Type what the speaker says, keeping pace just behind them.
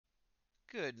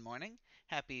Good morning.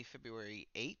 Happy February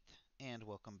 8th, and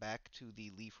welcome back to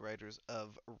the Leaf Riders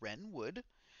of Wrenwood,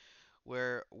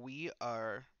 where we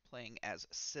are playing as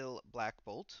Syl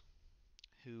Blackbolt,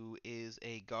 who is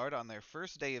a guard on their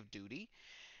first day of duty,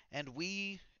 and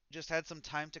we just had some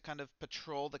time to kind of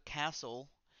patrol the castle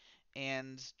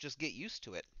and just get used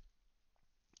to it.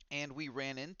 And we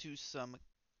ran into some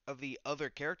of the other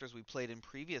characters we played in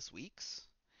previous weeks,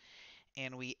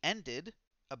 and we ended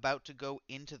about to go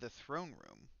into the throne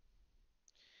room.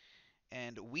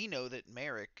 And we know that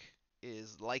Merrick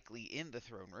is likely in the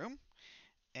throne room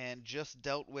and just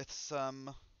dealt with some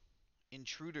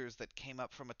intruders that came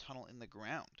up from a tunnel in the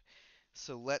ground.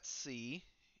 So let's see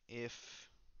if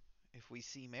we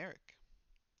see Merrick.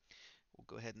 We'll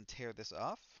go ahead and tear this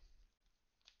off.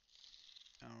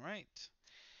 All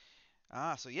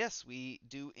right. So yes, we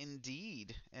do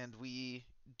indeed, and we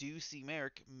do see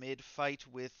Merrick mid-fight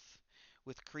with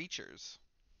creatures.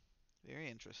 Very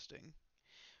interesting.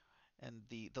 And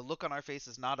the look on our face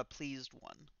is not a pleased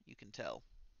one, you can tell.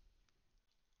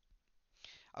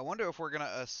 I wonder if we're going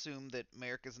to assume that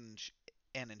Merrick is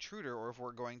an intruder, or if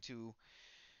we're going to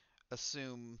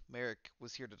assume Merrick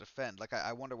was here to defend. Like,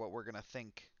 I wonder what we're going to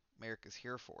think Merrick is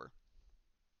here for.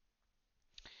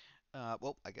 I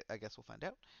guess we'll find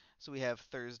out. So we have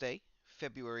Thursday,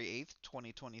 February 8th,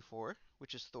 2024,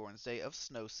 which is Thorn's Day of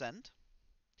Snowsend.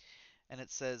 And it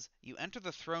says, "You enter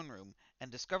the throne room and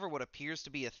discover what appears to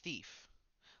be a thief.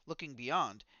 Looking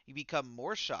beyond, you become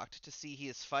more shocked to see he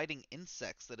is fighting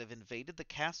insects that have invaded the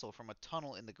castle from a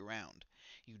tunnel in the ground.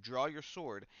 You draw your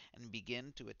sword and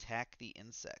begin to attack the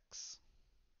insects."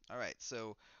 Alright,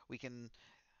 so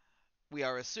we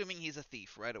are assuming he's a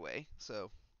thief right away, so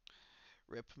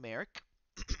rip Merrick.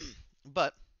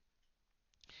 But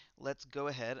let's go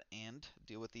ahead and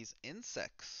deal with these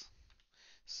insects.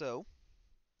 So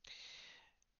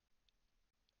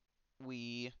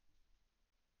we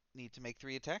need to make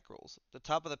 3 attack rolls. The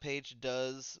top of the page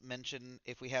does mention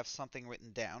if we have something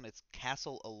written down. It's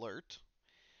Castle Alert.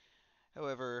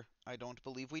 However, I don't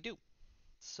believe we do.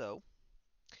 So,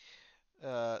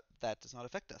 that does not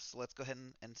affect us. So let's go ahead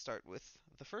and start with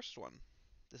the first one.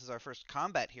 This is our first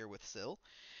combat here with Syl,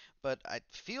 but it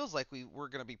feels like we're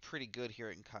going to be pretty good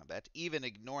here in combat, even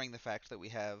ignoring the fact that we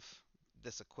have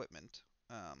this equipment,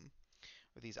 or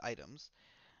these items.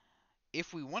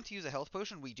 If we want to use a health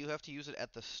potion, we do have to use it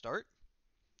at the start,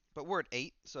 but we're at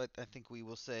 8, so I think we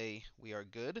will say we are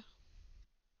good.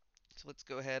 So let's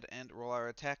go ahead and roll our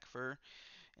attack for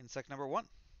insect number 1.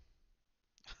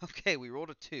 Okay, we rolled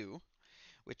a 2,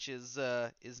 which is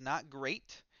not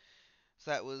great.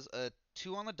 So that was a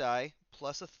 2 on the die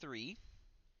plus a 3.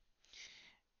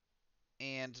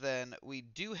 And then we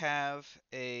do have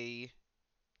a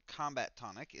combat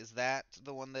tonic. Is that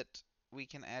the one that we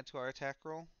can add to our attack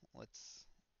roll? Let's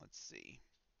see.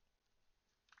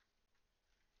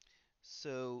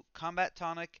 So combat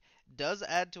tonic does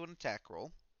add to an attack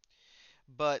roll,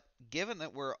 but given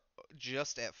that we're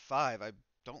just at 5, I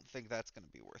don't think that's going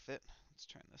to be worth it. Let's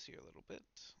turn this here a little bit.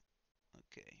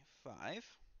 Okay, 5.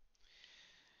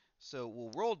 So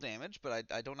we'll roll damage, but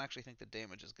I don't actually think the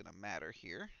damage is going to matter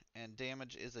here. And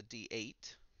damage is a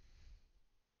d8.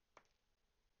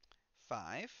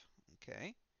 5.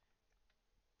 Okay.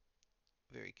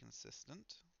 Very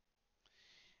consistent.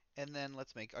 And then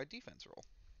let's make our defense roll.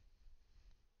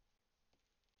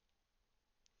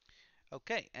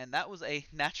 Okay, and that was a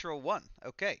natural 1.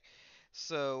 Okay,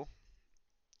 so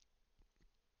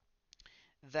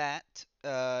that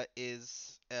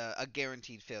is a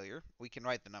guaranteed failure. We can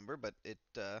write the number, but it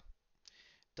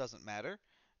doesn't matter.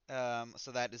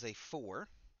 So that is a 4.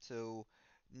 So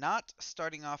not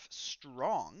starting off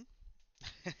strong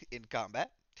in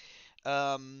combat.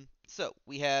 So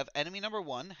we have enemy number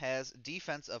 1 has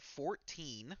defense of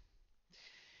 14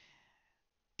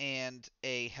 and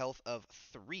a health of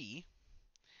 3,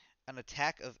 an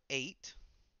attack of 8,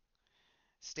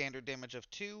 standard damage of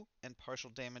 2, and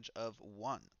partial damage of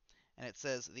 1. And it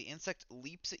says the insect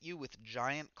leaps at you with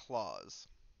giant claws.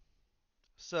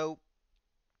 So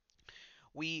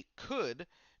we could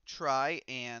try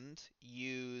and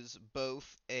use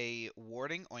both a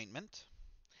warding ointment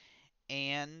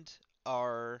and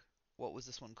our, what was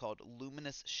this one called?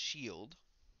 Luminous Shield,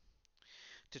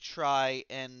 to try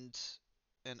and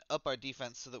up our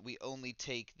defense so that we only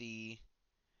take the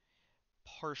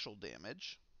partial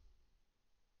damage.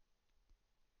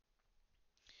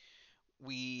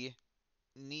 We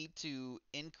need to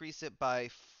increase it by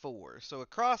 4. So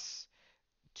across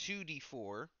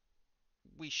 2d4,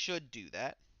 we should do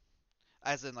that.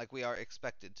 As in, like, we are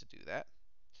expected to do that.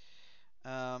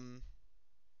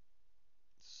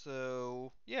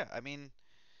 So, yeah, I mean,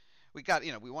 we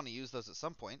want to use those at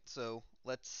some point, so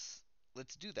let's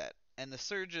do that. And the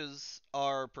surges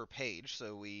are per page,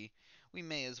 so we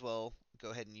may as well go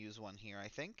ahead and use one here, I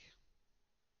think.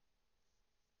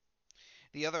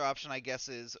 The other option, I guess,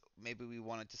 is maybe we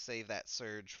wanted to save that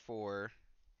surge for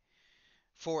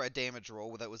a damage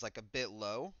roll that was like a bit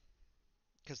low,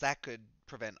 because that could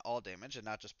prevent all damage and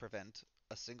not just prevent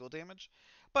a single damage.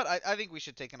 But I think we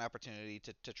should take an opportunity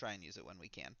to try and use it when we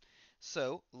can.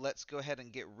 So let's go ahead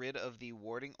and get rid of the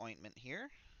warding ointment here.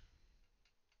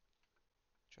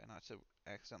 Try not to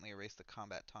accidentally erase the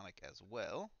combat tonic as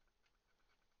well.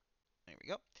 There we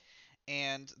go.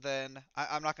 And then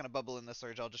I'm not going to bubble in the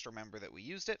surge. I'll just remember that we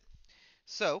used it.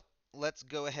 So let's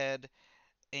go ahead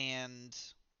and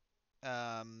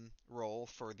roll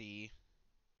for the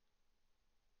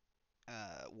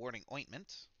warding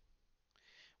ointment,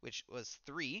 which was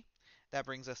 3. That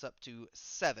brings us up to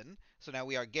 7. So now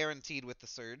we are guaranteed with the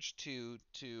surge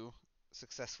to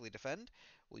successfully defend.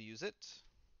 We'll use it.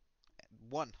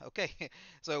 1. Okay.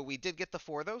 So we did get the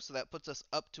 4 though, so that puts us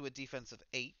up to a defense of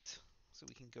 8. So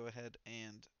we can go ahead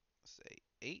and say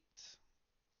 8.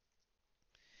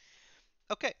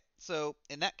 Okay. So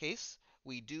in that case,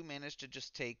 we do manage to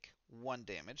just take 1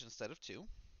 damage instead of 2. So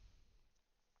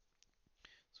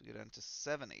we get down to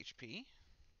 7 HP.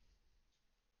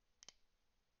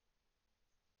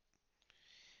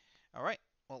 All right.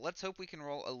 Well, let's hope we can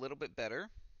roll a little bit better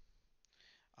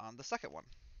on the second one.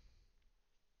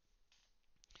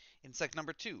 Insect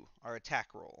number 2, our attack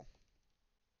roll.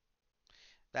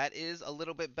 That is a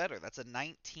little bit better. That's a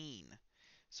 19.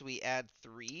 So we add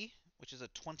 3, which is a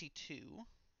 22.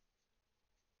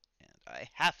 And I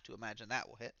have to imagine that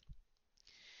will hit.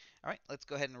 All right, let's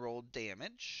go ahead and roll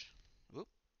damage. Oop.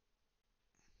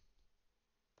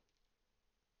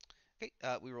 Okay,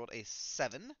 we rolled a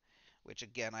 7, which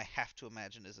again I have to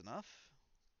imagine is enough.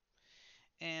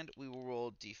 And we will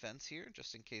roll defense here,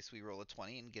 just in case we roll a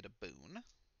 20 and get a boon.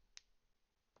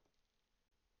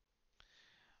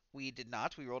 We did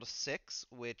not. We rolled a 6,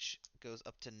 which goes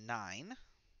up to 9.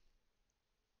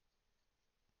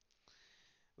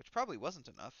 Which probably wasn't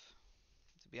enough,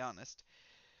 to be honest.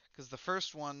 Because the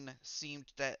first one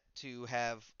seemed to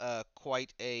have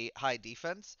quite a high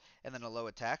defense and then a low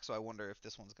attack, so I wonder if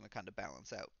this one's going to kind of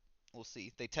balance out. We'll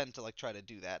see. They tend to like try to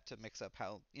do that to mix up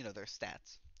how, their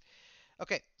stats.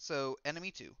 Okay, so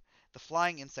enemy 2. The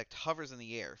flying insect hovers in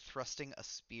the air, thrusting a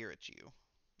spear at you.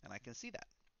 And I can see that.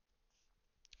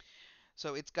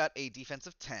 So it's got a defense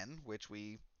of 10, which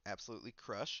we absolutely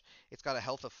crush. It's got a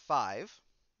health of 5,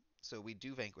 so we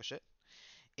do vanquish it.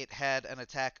 It had an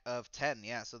attack of 10,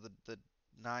 yeah, so the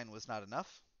 9 was not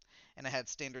enough. And it had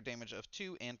standard damage of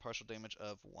 2 and partial damage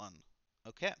of 1.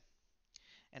 Okay.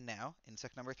 And now,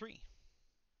 insect number 3.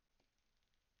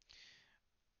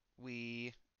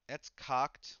 That's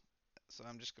cocked, so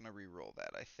I'm just going to re-roll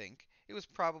that, I think. It was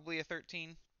probably a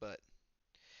 13, but...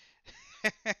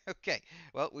 okay,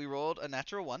 well, we rolled a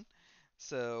natural 1,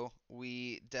 so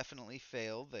we definitely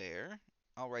fail there.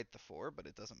 I'll write the 4, but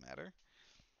it doesn't matter.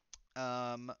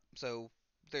 So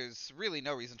there's really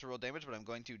no reason to roll damage, but I'm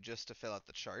going to fill out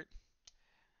the chart,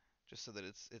 just so that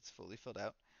it's fully filled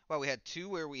out. Well, we had 2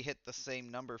 where we hit the same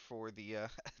number for the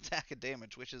attack and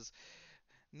damage, which is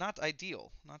not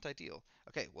ideal. Not ideal.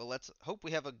 Okay, well, let's hope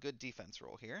we have a good defense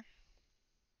roll here.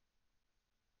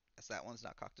 Yes, that one's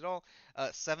not cocked at all.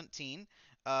 17,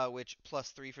 which plus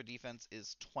 3 for defense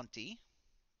is 20.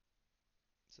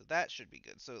 So that should be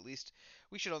good. So at least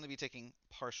we should only be taking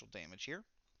partial damage here.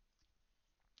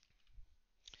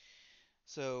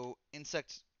 So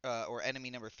insect or enemy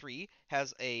number 3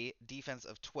 has a defense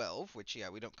of 12, which, yeah,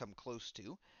 we don't come close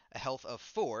to. A health of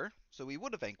 4, so we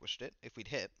would have vanquished it if we'd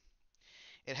hit.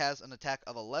 It has an attack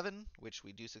of 11, which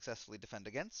we do successfully defend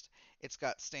against. It's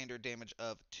got standard damage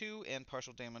of 2 and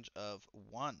partial damage of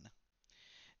 1.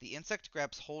 The insect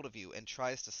grabs hold of you and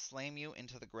tries to slam you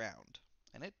into the ground.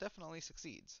 And it definitely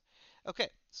succeeds. Okay,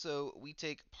 so we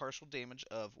take partial damage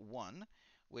of 1,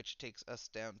 which takes us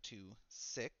down to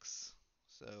 6.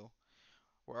 So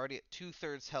we're already at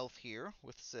 2/3 health here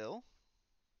with Syl.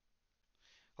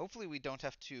 Hopefully we don't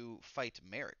have to fight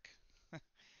Merrick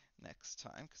next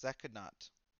time, because that could not...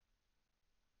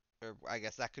 Or I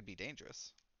guess that could be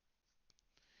dangerous.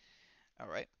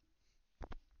 Alright.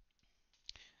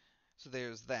 So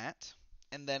there's that.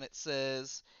 And then it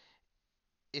says,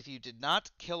 if you did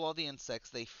not kill all the insects,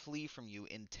 they flee from you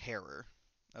in terror.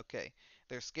 Okay,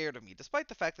 they're scared of me, despite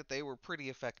the fact that they were pretty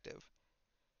effective.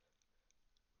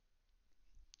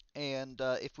 And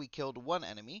if we killed one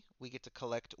enemy, we get to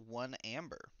collect 1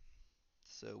 amber.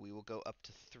 So we will go up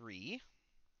to 3.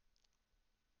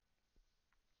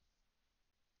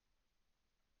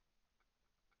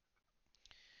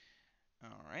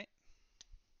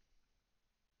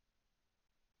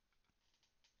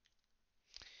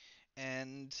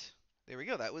 and there we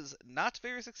go. That was not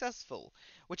very successful,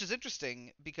 which is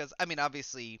interesting because I mean,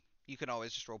 obviously you can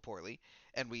always just roll poorly,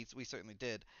 and we certainly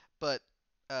did. But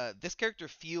this character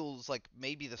feels like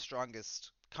maybe the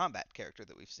strongest combat character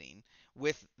that we've seen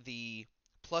with the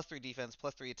 +3 defense,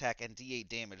 +3 attack, and D8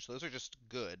 damage. Those are just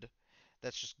good.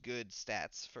 That's just good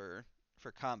stats for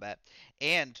combat,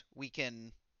 and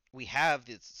we have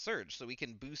this surge, so we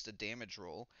can boost a damage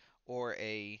roll or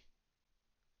a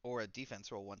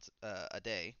defense roll once a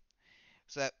day.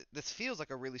 So this feels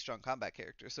like a really strong combat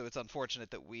character. So it's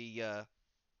unfortunate that we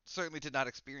certainly did not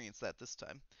experience that this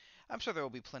time. I'm sure there will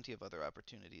be plenty of other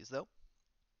opportunities though.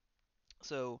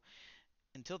 So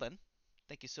until then,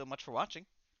 thank you so much for watching,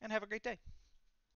 and have a great day.